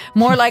here.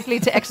 More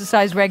likely to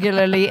exercise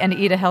regularly and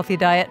eat a healthy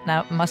diet.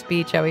 Now, must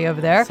be Joey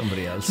over there.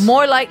 Somebody else.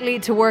 More likely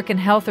to work in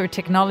health or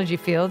technology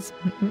fields.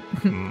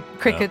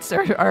 Crickets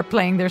are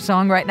playing their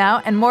song right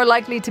now. And more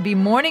likely to be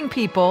morning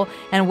people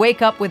and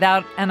wake up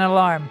without an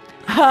alarm.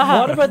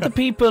 What about the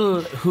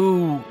people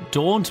who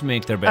don't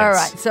make their beds? All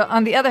right. So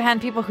on the other hand,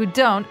 people who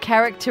don't,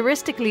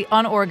 characteristically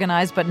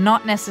unorganized but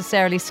not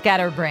necessarily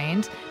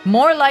scatterbrained,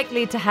 more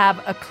likely to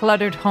have a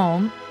cluttered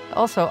home.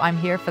 Also, I'm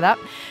here for that.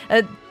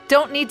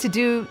 Don't need to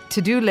do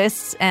to-do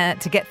lists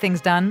to get things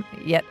done.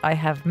 Yet I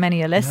have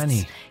many a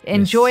lists.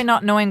 Enjoy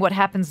not knowing what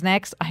happens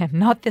next. I am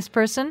not this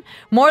person.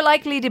 More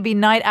likely to be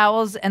night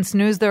owls and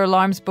snooze their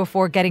alarms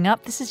before getting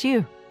up. This is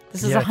you.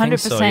 This is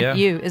 100%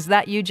 you. Is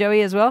that you,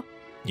 Joey, as well?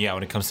 Yeah,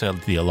 when it comes to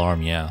the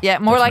alarm, yeah. Yeah,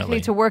 more definitely.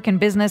 likely to work in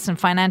business and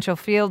financial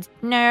fields.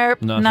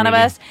 Nope, Not none really.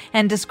 of us.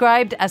 And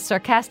described as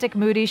sarcastic,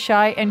 moody,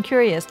 shy, and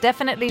curious.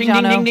 Definitely, Ding,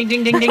 Jono. ding, ding,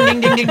 ding, ding,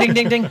 ding, ding, ding, ding,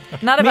 ding, ding.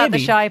 Not about the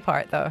Maybe. shy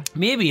part, though.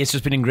 Maybe it's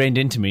just been ingrained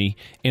into me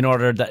in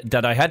order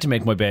that I had to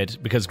make my bed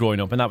because growing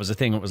up, and that was the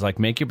thing. It was like,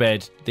 make your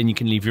bed, then you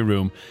can leave your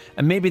room.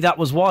 And maybe that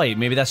was why.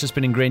 Maybe that's just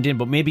been ingrained in.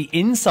 But maybe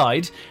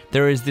inside,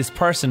 there is this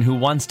person who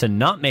wants to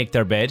not make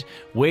their bed,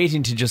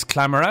 waiting to just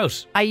clamor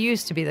out. I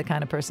used to be the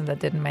kind of person that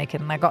didn't make it,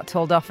 and I got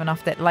told off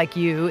enough that, like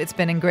you, it's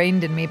been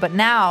ingrained in me. But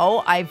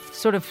now I've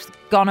sort of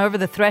gone over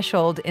the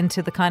threshold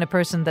into the kind of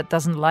person that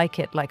doesn't like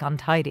it, like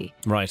untidy.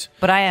 Right.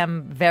 But I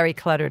am very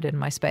cluttered in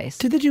my space.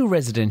 Do they do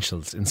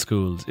residentials in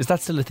schools? Is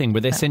that still a thing where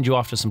they send you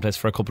off to some place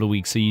for a couple of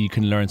weeks so you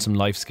can learn some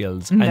life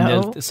skills?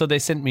 No. So they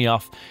sent me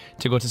off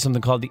to go to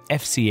something called the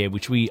FCA,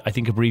 which I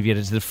think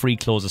abbreviated to the Free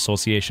Clothes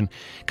Association,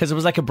 because it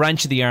was like a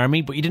branch of the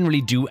army, but you didn't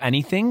really do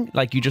anything.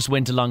 Like you just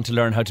went along to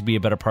learn how to be a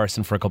better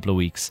person for a couple of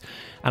weeks.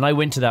 And I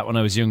went to that when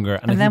I was younger,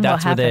 and I then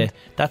think what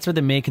that's where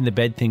the making the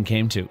bed thing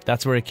came to.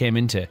 That's where it came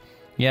into.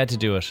 You had to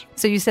do it.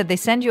 So you said they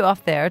send you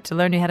off there to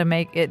learn you how to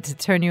make it, to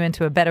turn you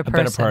into a better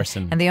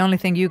person. And the only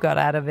thing you got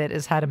out of it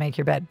is how to make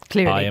your bed,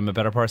 clearly. I am a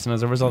better person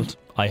as a result.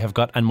 I have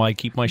got, and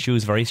keep my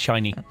shoes very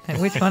shiny.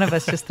 Which one of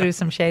us just threw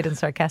some shade and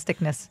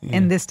sarcasticness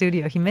in this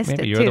studio? He missed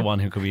Maybe it you're too. the one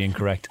who could be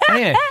incorrect.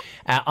 Anyway,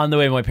 on the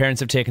way, my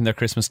parents have taken their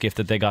Christmas gift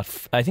that they got,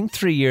 I think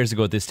 3 years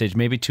ago at this stage,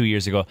 maybe 2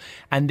 years ago,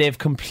 and they've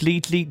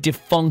completely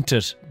defunct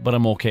it, but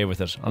I'm okay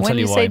with it. I'll when tell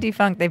you you why. say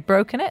defunct, they've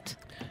broken it?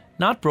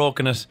 Not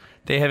broken it.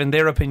 They have, in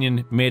their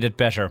opinion, made it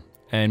better.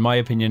 In my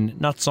opinion,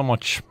 not so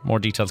much. More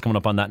details coming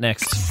up on that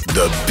next.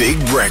 The Big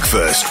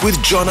Breakfast with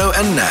Jono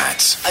and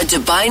Nat. A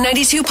Dubai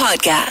 92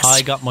 podcast.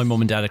 I got my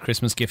mum and dad a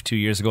Christmas gift 2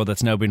 years ago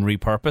that's now been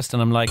repurposed,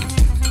 and I'm like, you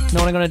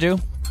know what I'm going to do?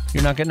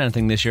 You're not getting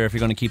anything this year if you're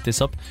going to keep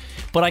this up.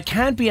 But I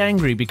can't be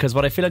angry because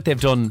what I feel like they've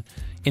done,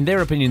 in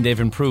their opinion, they've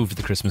improved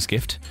the Christmas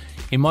gift.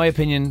 In my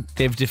opinion,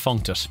 they've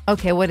defunct it.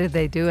 Okay, what did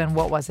they do and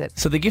what was it?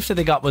 So the gift that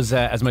they got was,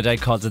 as my dad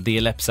calls it, the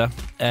Alexa,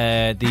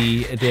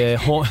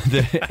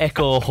 the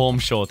Echo Home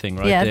Show thing,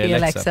 right? Yeah, the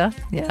Alexa.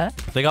 Yeah.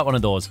 They got one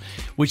of those,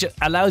 which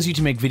allows you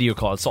to make video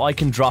calls. So I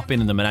can drop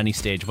in them at any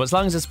stage. But as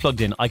long as it's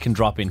plugged in, I can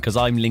drop in because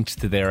I'm linked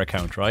to their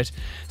account, right?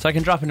 So I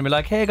can drop in and be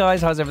like, hey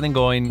guys, how's everything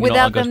going?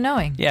 Without them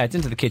knowing? Yeah, it's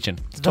into the kitchen.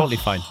 It's totally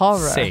fine.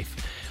 Horror. Safe.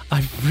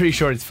 I'm pretty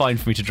sure it's fine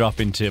for me to drop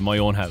into my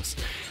own house.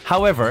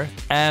 However,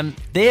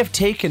 they have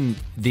taken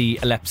the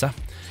Alexa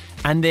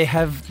and they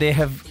have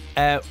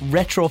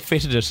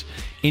retrofitted it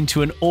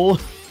into an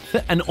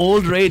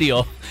old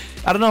radio.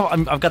 I don't know.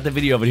 I've got the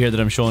video of it here that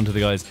I'm showing to the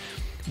guys.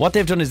 What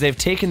they've done is they've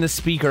taken the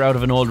speaker out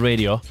of an old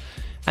radio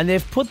and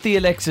they've put the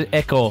Alexa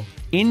Echo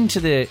into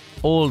the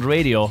old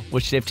radio,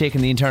 which they've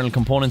taken the internal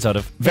components out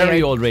of.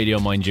 Very old radio,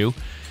 mind you,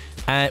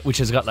 which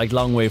has got like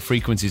long wave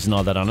frequencies and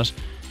all that on it.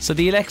 So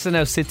the Alexa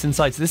now sits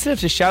inside. So they still have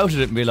to shout at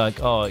it and be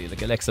like, oh,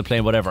 like Alexa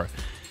playing whatever.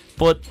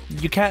 But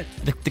you can't,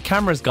 the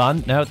camera's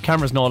gone. Now the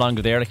camera's no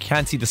longer there. Like, you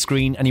can't see the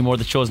screen anymore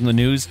that shows in the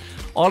news.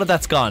 All of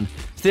that's gone.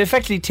 So they've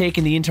effectively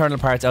taken the internal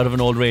parts out of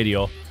an old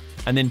radio,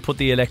 and then put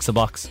the Alexa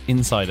box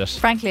inside it.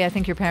 Frankly, I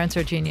think your parents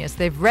are genius.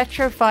 They've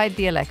retrofied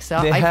the Alexa.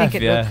 They I think have,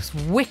 it yeah. looks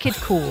wicked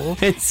cool.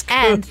 It's cool.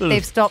 And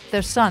they've stopped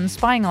their son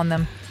spying on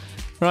them.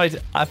 Right,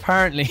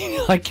 apparently,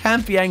 I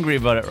can't be angry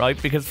about it,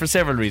 right? Because for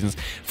several reasons.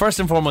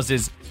 First and foremost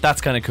is, that's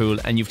kind of cool,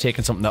 and you've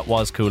taken something that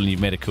was cool and you've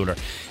made it cooler.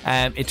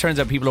 It turns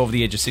out people over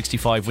the age of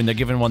 65, when they're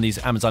given one of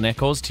these Amazon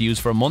Echoes to use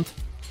for a month,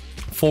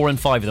 4 in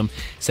 5 of them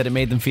said it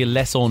made them feel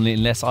less lonely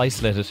and less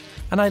isolated.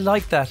 And I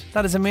like that.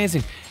 That is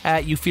amazing.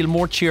 You feel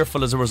more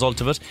cheerful as a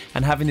result of it,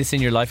 and having this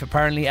in your life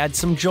apparently adds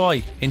some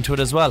joy into it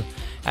as well.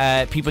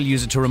 People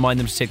use it to remind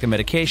them to take their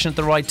medication at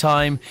the right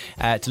time,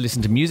 to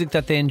listen to music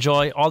that they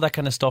enjoy. All that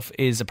kind of stuff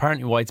is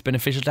apparently why it's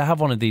beneficial to have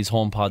one of these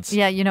HomePods.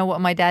 Yeah, you know what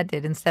my dad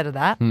did instead of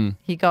that?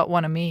 He got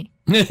one of me.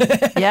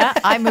 Yeah,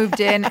 I moved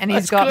in and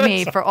he's got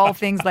me for all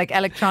things like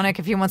electronic.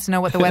 If he wants to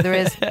know what the weather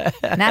is,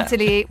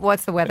 Natalie,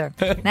 what's the weather?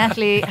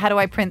 Natalie, how do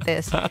I print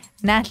this?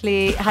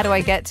 Natalie, how do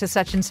I get to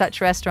such and such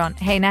restaurant?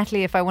 Hey,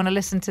 Natalie, if I want to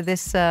listen to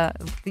this,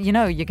 you're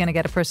going to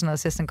get a personal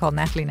assistant called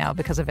Natalie now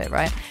because of it,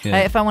 right? Yeah.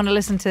 If I want to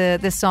listen to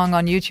this song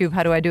on YouTube,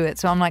 how do I do it?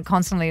 So I'm like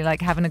constantly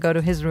like having to go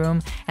to his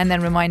room and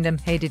then remind him,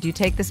 hey, did you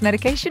take this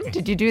medication?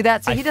 Did you do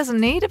that? So he doesn't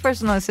need a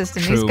personal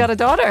assistant. True. He's got a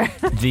daughter.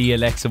 The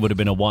Alexa would have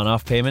been a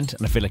one-off payment,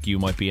 and I feel like you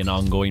might be an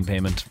ongoing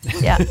payment.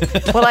 Yeah.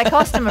 Well, I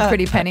cost him a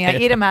pretty penny. I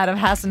eat him out of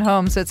Hassan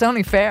Home, so it's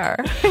only fair.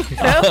 You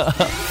know?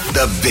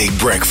 The Big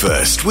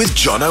Breakfast with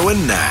Jono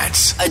and Nat.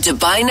 A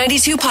Dubai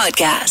 92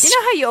 podcast. You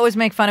know how you always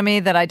make fun of me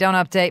that I don't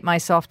update my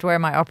software,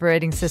 my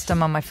operating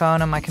system on my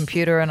phone, on my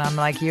computer, and I'm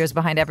like years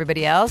behind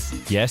everybody else?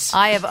 Yes.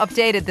 I have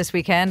updated this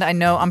weekend. I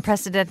know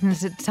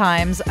unprecedented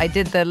times. I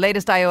did the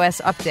latest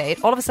iOS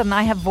update. All of a sudden,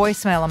 I have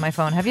voicemail on my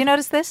phone. Have you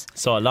noticed this?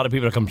 So a lot of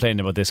people are complaining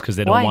about this because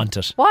they Why? don't want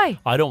it. Why?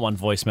 I don't want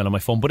voicemail on my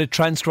phone, but it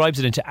transcribes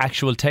it into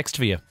actual text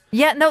for you.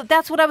 Yeah, no,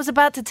 that's what I was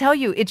about to tell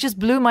you. It just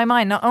blew my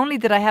mind. Not only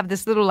did I have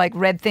this little like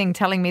red thing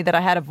telling me that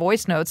I had a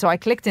voice note, so I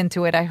clicked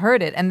into it, I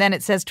heard it, and then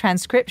it says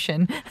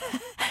transcription.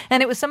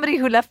 And it was somebody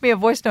who left me a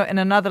voice note in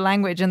another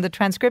language, and the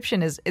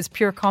transcription is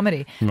pure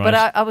comedy. Right.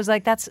 But I was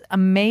like, that's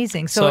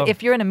amazing. So So-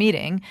 if you're in a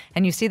meeting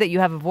and you see that you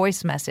have a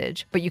voice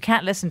message, but you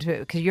can't listen to it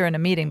because you're in a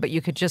meeting, but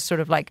you could just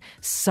sort of like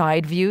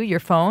side view your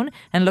phone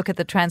and look at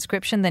the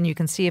transcription, then you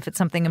can see if it's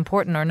something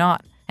important or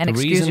not. And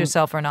excuse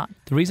yourself or not.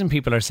 The reason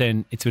people are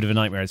saying it's a bit of a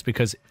nightmare is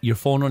because your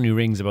phone only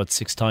rings about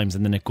 6 times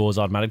and then it goes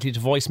automatically to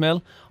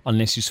voicemail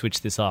unless you switch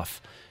this off.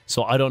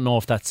 So I don't know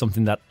if that's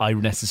something that I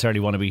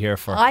necessarily want to be here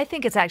for. I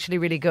think it's actually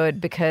really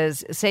good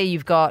because say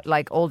you've got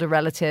like older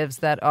relatives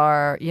that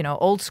are, you know,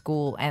 old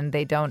school and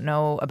they don't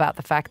know about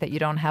the fact that you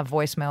don't have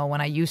voicemail. When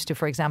I used to,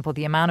 for example,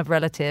 the amount of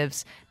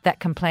relatives that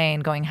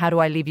complain going, how do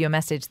I leave you a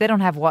message? They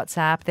don't have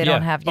WhatsApp. They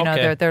don't have, you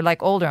know, they're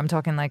like older. I'm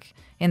talking like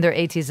in their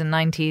 80s and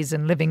 90s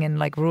and living in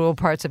like rural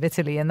parts of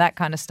Italy and that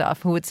kind of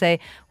stuff, who would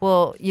say,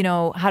 well, you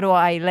know, how do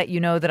I let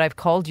you know that I've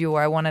called you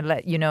or I want to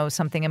let you know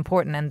something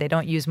important? And they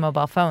don't use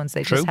mobile phones.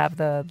 They just have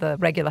the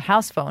regular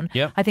house phone.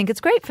 Yeah. I think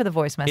it's great for the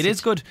voice message. It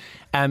is good.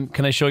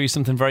 Can I show you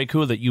something very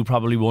cool that you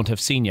probably won't have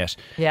seen yet?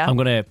 Yeah. I'm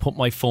going to put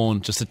my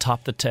phone just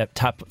atop the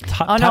tap.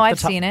 Oh, no, I've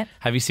seen it.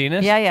 Have you seen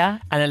it? Yeah, yeah.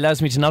 And it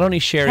allows me to not only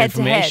share Head to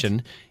information.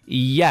 head.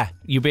 Yeah,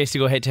 you basically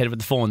go head to head with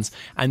the phones,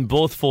 and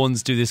both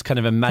phones do this kind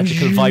of a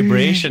magical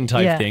vibration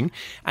type thing,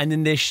 and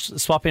then they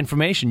swap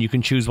information. You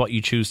can choose what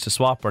you choose to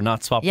swap or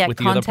not swap with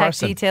the other person. Contact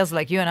details,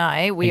 like you and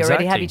I, we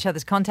already have each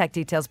other's contact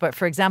details. But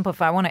for example,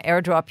 if I want to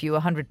airdrop you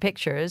 100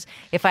 pictures,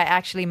 if I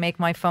actually make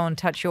my phone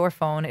touch your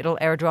phone, it'll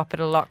airdrop it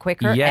a lot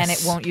quicker, and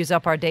it won't use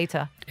up our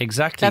data.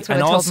 Exactly. That's what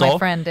and I told also, my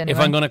friend anyway.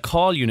 if I'm going to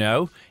call you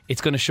now,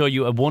 it's going to show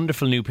you a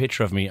wonderful new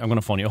picture of me. I'm going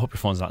to phone you. I hope your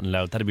phone's not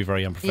loud. That'd be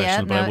very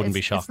unprofessional, but I wouldn't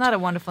be shocked. It's not a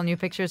wonderful new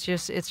picture.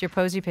 It's your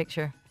posy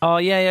picture. Oh,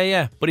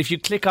 yeah. But if you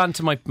click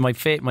onto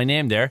my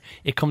name there,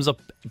 it comes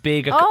up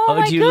big. Oh,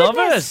 my do you love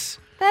goodness.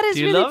 it? That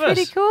is really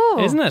pretty cool.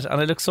 Isn't it?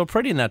 And I look so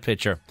pretty in that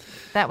picture.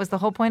 That was the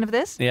whole point of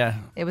this? Yeah.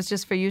 It was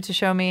just for you to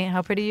show me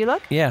how pretty you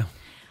look? Yeah.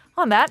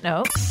 On that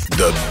note,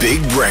 The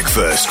Big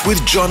Breakfast with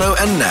Jono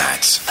and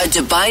Nat. A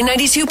Dubai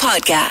 92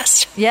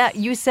 podcast. yeah,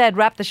 you said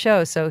wrap the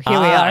show, so here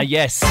we are.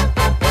 Yes.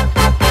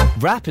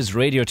 Wrap is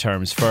radio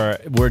terms for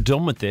we're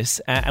done with this,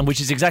 and which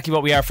is exactly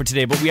what we are for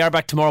today. But we are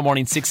back tomorrow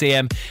morning, 6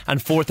 a.m.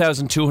 and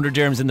 4,200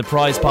 dirhams in the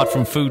prize pot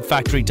from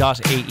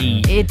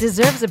foodfactory.ae. It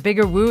deserves a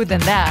bigger woo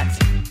than that.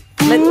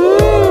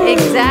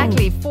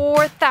 Exactly,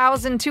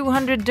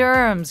 4,200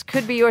 dirhams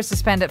could be yours to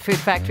spend at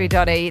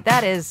foodfactory.ae.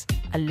 That is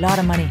a lot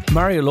of money.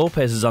 Mario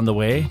Lopez is on the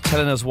way,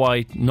 telling us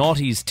why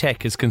Naughty's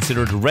tech is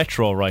considered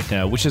retro right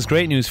now, which is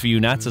great news for you,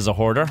 Nats, as a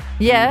hoarder.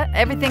 Yeah,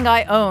 everything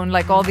I own,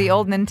 like all the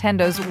old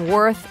Nintendos,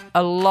 worth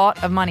a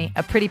lot of money.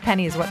 A pretty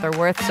penny is what they're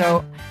worth,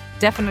 so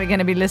definitely going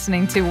to be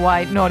listening to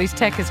why Naughty's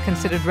tech is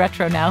considered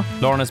retro now.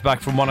 Lauren is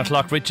back from 1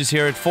 o'clock, Rich is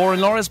here at 4,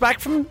 and Laura's back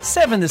from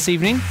 7 this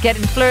evening.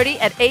 Getting flirty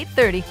at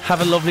 8:30. Have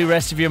a lovely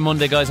rest of your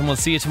Monday, guys, and we'll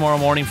see you tomorrow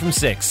morning from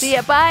 6. See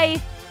ya,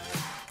 bye.